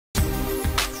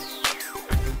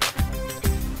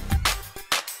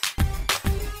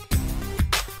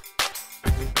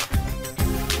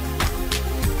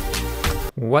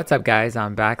What's up, guys?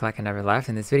 I'm back like I never left.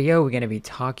 In this video, we're going to be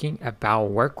talking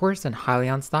about Workhorse and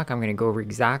Hyliion stock. I'm going to go over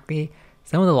exactly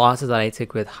some of the losses that I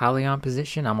took with Hyliion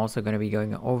position. I'm also going to be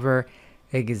going over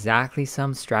exactly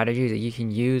some strategies that you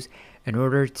can use in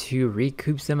order to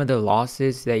recoup some of the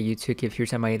losses that you took if you're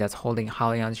somebody that's holding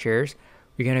Hyliion shares.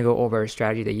 We're going to go over a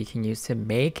strategy that you can use to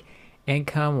make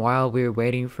income while we're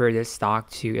waiting for this stock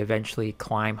to eventually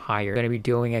climb higher. We're going to be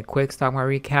doing a quick stock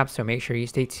market recap, so make sure you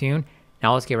stay tuned.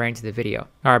 Now let's get right into the video.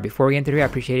 Alright, before we get into it, I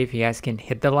appreciate it if you guys can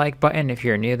hit the like button. If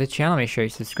you're new to the channel, make sure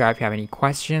you subscribe. If you have any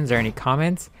questions or any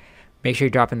comments, make sure you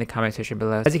drop in the comment section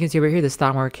below. As you can see over here, the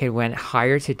stock market went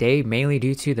higher today, mainly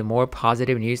due to the more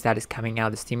positive news that is coming out,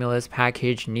 the stimulus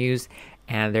package news,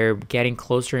 and they're getting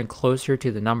closer and closer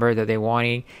to the number that they're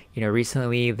wanting. You know,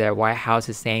 recently the White House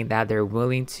is saying that they're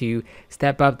willing to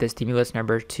step up the stimulus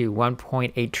number to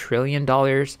 $1.8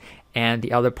 trillion. And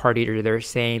the other party, they're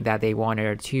saying that they wanted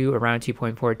around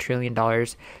 $2.4 trillion.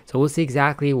 So we'll see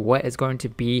exactly what is going to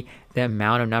be the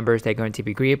amount of numbers they're going to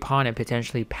be agreed upon and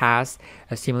potentially pass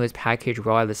a stimulus package,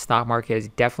 while the stock market is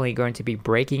definitely going to be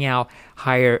breaking out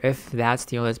higher if that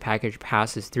stimulus package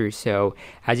passes through. So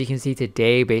as you can see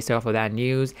today, based off of that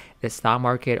news, the stock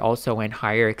market also went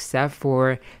higher, except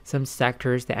for some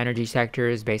sectors. The energy sector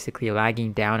is basically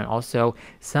lagging down, and also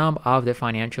some of the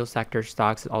financial sector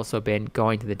stocks have also been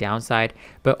going to the downside.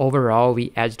 But overall,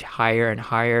 we edged higher and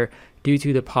higher due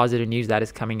to the positive news that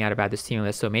is coming out about the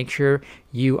stimulus. So make sure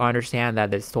you understand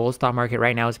that the whole stock market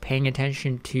right now is paying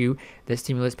attention to the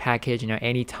stimulus package. You know,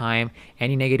 anytime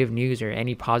any negative news or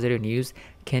any positive news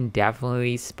can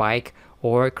definitely spike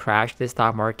or crash the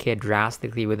stock market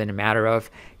drastically within a matter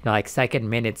of, you know, like second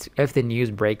minutes if the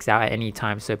news breaks out at any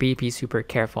time. So be super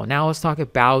careful. Now let's talk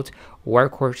about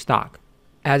Workhorse stock.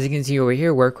 As you can see over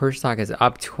here, Workhorse stock is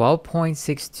up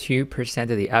 12.62%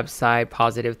 to the upside,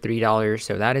 positive $3.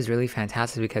 So that is really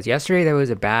fantastic, because yesterday there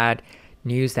was a bad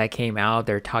news that came out.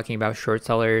 They're talking about short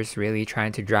sellers really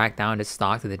trying to drag down the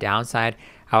stock to the downside.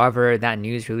 However, that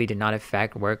news really did not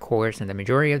affect Workhorse, and the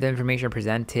majority of the information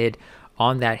presented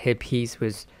on that hit piece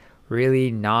was really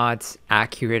not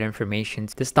accurate information.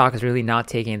 The stock is really not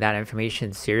taking that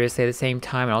information seriously at the same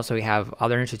time. And also we have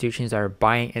other institutions that are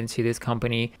buying into this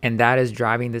company, and that is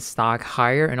driving the stock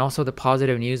higher. And also the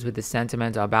positive news with the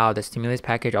sentiment about the stimulus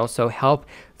package also helped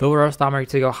the overall stock market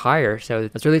to go higher. So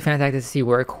it's really fantastic to see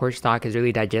Workhorse stock is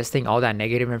really digesting all that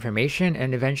negative information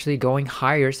and eventually going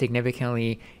higher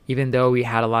significantly, even though we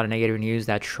had a lot of negative news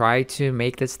that tried to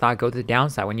make the stock go to the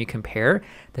downside. When you compare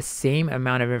the same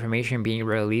amount of information being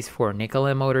released for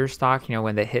Nikola Motors stock, you know,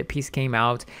 when the hit piece came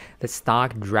out, the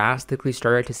stock drastically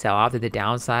started to sell out to the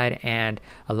downside, and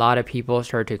a lot of people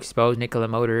started to expose Nikola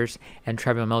Motors, and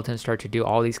Trevor Milton started to do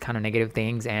all these kind of negative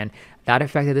things, and that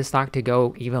affected the stock to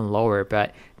go even lower.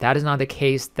 But that is not the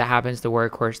case that happens to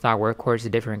Workhorse stock. Workhorse is a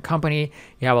different company.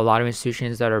 You have a lot of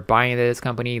institutions that are buying into this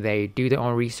company. They do their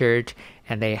own research,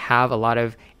 and they have a lot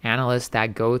of analysts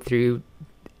that go through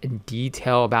in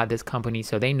detail about this company,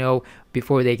 so they know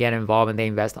before they get involved, and they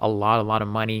invest a lot of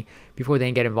money before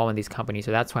they get involved in these companies.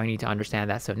 So that's why I need to understand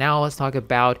that. So now let's talk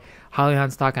about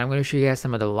Hyliion stock. I'm going to show you guys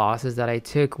some of the losses that I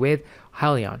took with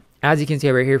Hyliion. As you can see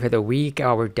over here, for the week,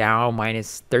 we're down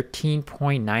minus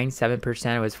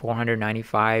 13.97%. It was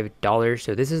 $495.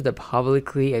 So this is the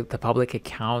public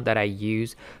account that I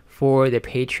use for the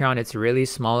Patreon. It's a really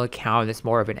small account. It's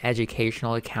more of an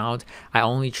educational account. I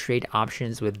only trade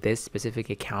options with this specific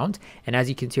account. And as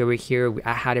you can see over here,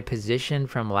 I had a position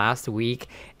from last week,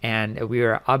 and we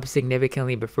were up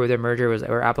significantly before the merger.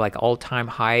 We're up like all-time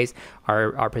highs.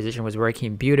 Our position was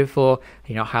working beautiful.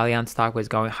 You know, Hyliion stock was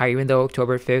going higher, even though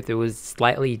October 5th it was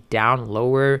slightly down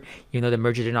lower. You know, the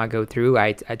merger did not go through.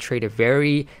 I trade a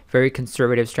very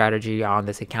conservative strategy on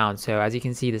this account. So as you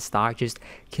can see, the stock just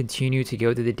continued to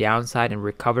go to the downside and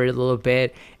recovered a little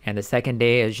bit. And the second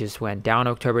day, it just went down.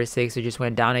 October 6th, it just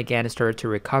went down again and started to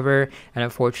recover. And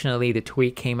unfortunately, the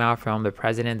tweet came out from the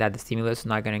president that the stimulus is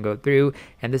not going to go through,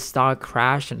 and the stock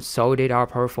crashed, and so did our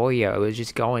portfolio. It was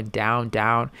just going down.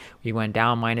 We went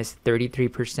down minus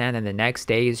 33%, and the next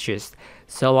day is just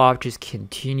sell-off just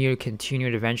continued.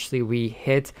 Eventually, we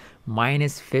hit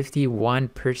minus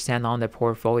 51% on the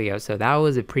portfolio. So that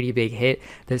was a pretty big hit.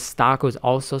 The stock was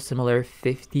also similar,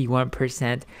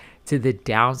 51% to the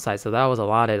downside. So that was a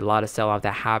lot of sell-off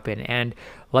that happened. And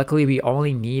Luckily, we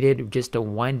only needed just a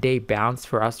 1 day bounce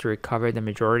for us to recover the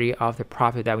majority of the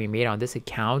profit that we made on this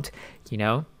account.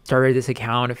 Started this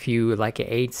account a few like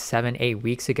 8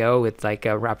 weeks ago with like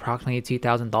approximately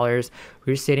 $2,000.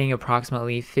 We're sitting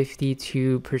approximately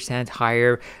 52%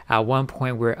 higher. At one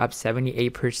point, we're up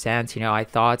 78%. I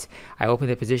thought I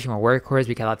opened the position with Workhorse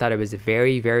because I thought it was a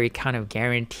very, very kind of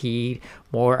guaranteed,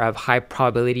 more of high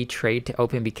probability trade to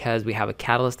open because we have a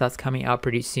catalyst that's coming out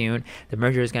pretty soon. The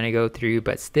merger is going to go through,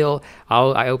 but still,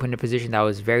 I opened a position that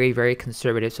was very, very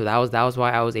conservative. So that was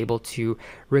why I was able to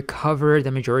recover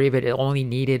the majority of it. It only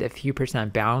needed a few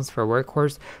percent bounce for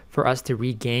Workhorse for us to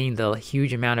regain the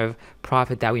huge amount of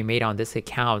profit that we made on this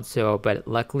account. So, but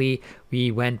luckily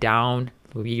we went down.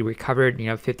 We recovered,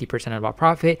 50% of our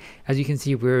profit. As you can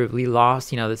see, we lost,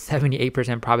 the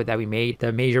 78% profit that we made,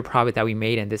 the major profit that we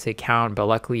made in this account. But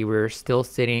luckily, we're still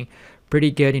sitting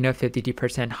pretty good,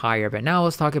 52% higher. But now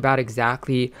let's talk about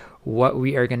exactly what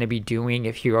we are going to be doing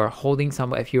if you are holding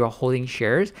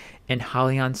shares in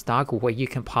Hyliion stock, what you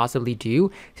can possibly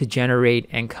do to generate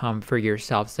income for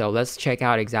yourself. So let's check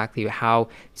out exactly how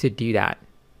to do that.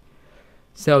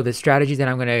 So the strategy that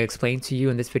I'm going to explain to you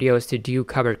in this video is to do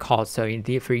covered calls. So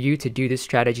for you to do this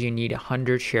strategy, you need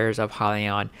 100 shares of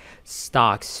Hyliion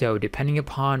stock. So depending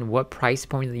upon what price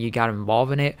point that you got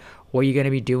involved in it, what you're going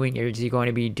to be doing is you're going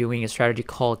to be doing a strategy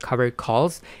called covered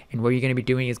calls. And what you're going to be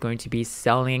doing is going to be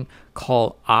selling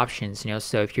call options.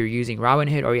 So if you're using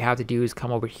Robinhood, all you have to do is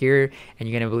come over here and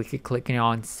you're going to be clicking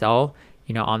on sell,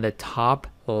 on the top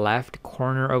left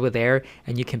corner over there,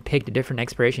 and you can pick the different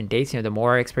expiration dates. The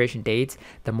more expiration dates,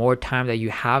 the more time that you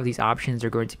have. These options are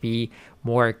going to be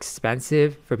more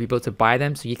expensive for people to buy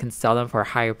them, so you can sell them for a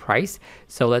higher price.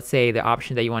 So let's say the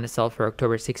option that you want to sell for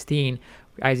October 16,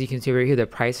 as you can see over here, the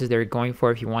prices they're going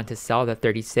for, if you want to sell the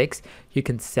 36, you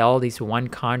can sell this one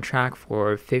contract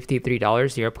for $53,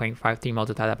 0.53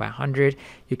 multiply that by 100.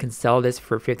 You can sell this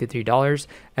for $53.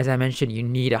 As I mentioned, you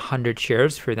need 100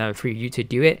 shares for you to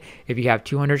do it. If you have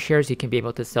 200 shares, you can be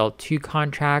able to sell 2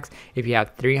 contracts. If you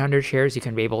have 300 shares, you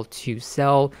can be able to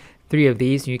sell 3 of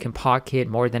these, and you can pocket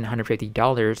more than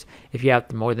 $150 if you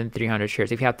have more than 300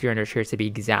 shares. If you have 300 shares to be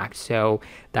exact. So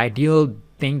the ideal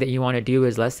thing that you want to do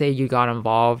is, let's say you got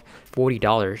involved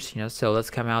 $40, so let's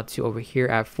come out to over here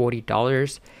at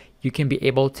 $40. You can be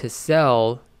able to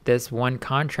sell this one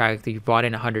contract that you bought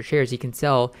in 100 shares. You can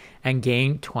sell and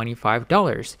gain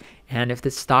 $25. And if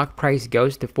the stock price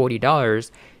goes to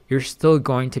 $40, you're still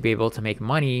going to be able to make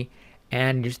money,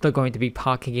 and you're still going to be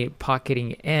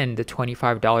pocketing in the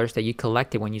 $25 that you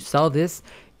collected. When you sell this,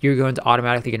 you're going to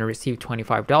automatically receive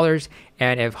 $25.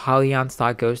 And if Hyliion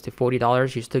stock goes to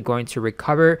 $40, you're still going to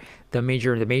recover the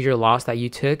major loss that you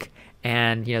took.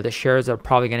 And the shares are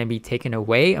probably going to be taken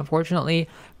away, unfortunately,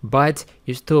 but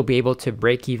you still be able to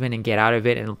break even and get out of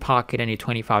it and pocket any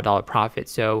 $25 profit.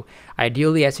 So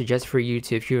ideally, I suggest for you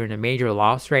to, if you're in a major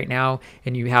loss right now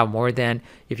and you have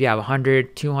if you have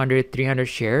 100, 200, 300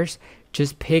 shares,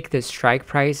 just pick the strike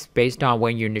price based on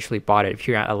when you initially bought it if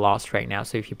you're at a loss right now.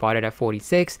 So if you bought it at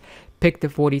 46, pick the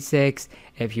 46.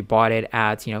 If you bought it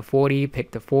at 40,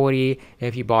 pick the 40.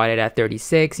 If you bought it at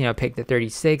 36, pick the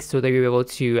 36, so that you're able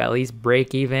to at least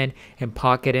break even and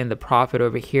pocket in the profit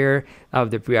over here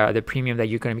of the premium that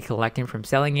you're going to be collecting from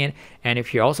selling it. And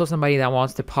if you're also somebody that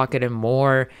wants to pocket in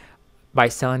more by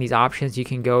selling these options, you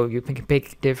can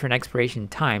pick different expiration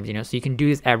times, so you can do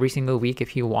this every single week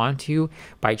if you want to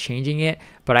by changing it.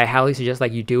 But I highly suggest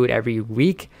you do it every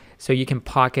week so you can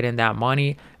pocket in that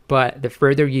money. But the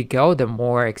further you go, the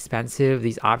more expensive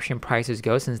these option prices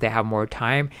go, since they have more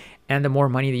time, and the more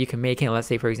money that you can make. And let's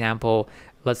say, for example,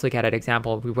 let's look at an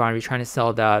example. We want to be trying to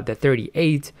sell the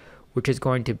 38, which is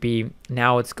going to be,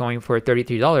 now it's going for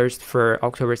 $33 for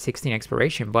October 16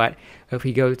 expiration. But if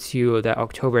we go to the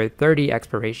October 30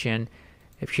 expiration,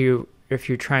 if you're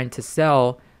trying to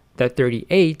sell the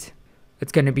 38,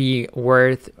 it's going to be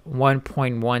worth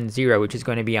 1.10, which is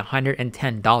going to be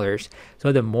 $110.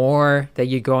 So the more that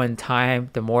you go in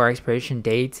time, the more expiration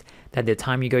dates that the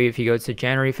time you go, if you go to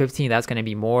January 15, that's going to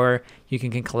be more you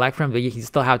can collect from, but you can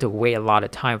still have to wait a lot of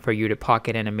time for you to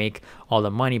pocket in and make all the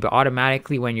money. But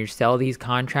automatically, when you sell these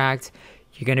contracts,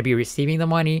 you're going to be receiving the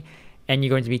money and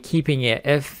you're going to be keeping it.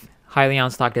 If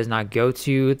Hyliion stock does not go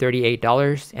to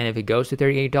 $38, and if it goes to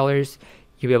 $38,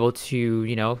 you'll be able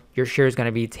to, your share is going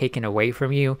to be taken away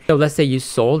from you. So let's say you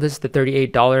sold this the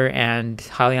 $38 and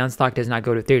Hyliion stock does not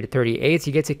go to 38, so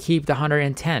you get to keep the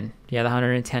 $110. Yeah, the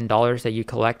 $110 that you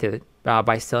collected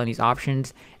by selling these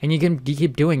options, and you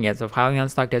keep doing it. So if Hyliion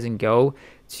stock doesn't go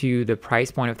to the price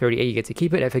point of 38, you get to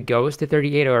keep it. If it goes to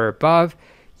 38 or above,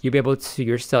 you'll be able to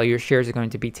your shares are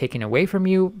going to be taken away from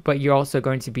you, but you're also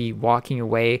going to be walking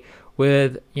away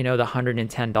with, you know, the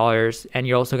 $110, and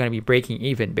you're also going to be breaking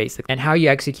even basically. And how you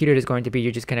execute it is going to be,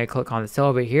 you're just going to click on the sell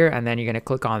over here, and then you're going to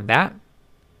click on that,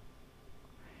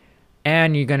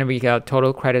 and you're going to be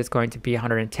total credit is going to be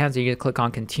 110. So you click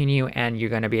on continue, and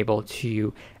you're going to be able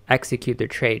to execute the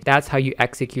trade. That's how you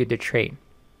execute the trade.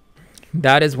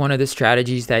 That is one of the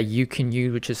strategies that you can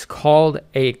use, which is called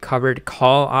a covered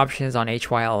call options on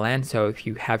HYLN. So if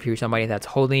you have here somebody that's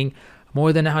holding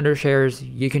more than 100 shares,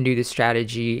 you can do this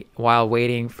strategy while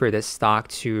waiting for the stock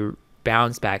to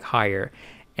bounce back higher.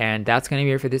 And that's going to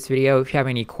be it for this video. If you have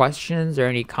any questions or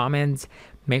any comments,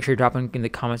 make sure to drop them in the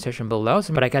comment section below.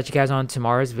 But I catch you guys on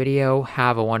tomorrow's video.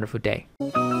 Have a wonderful day.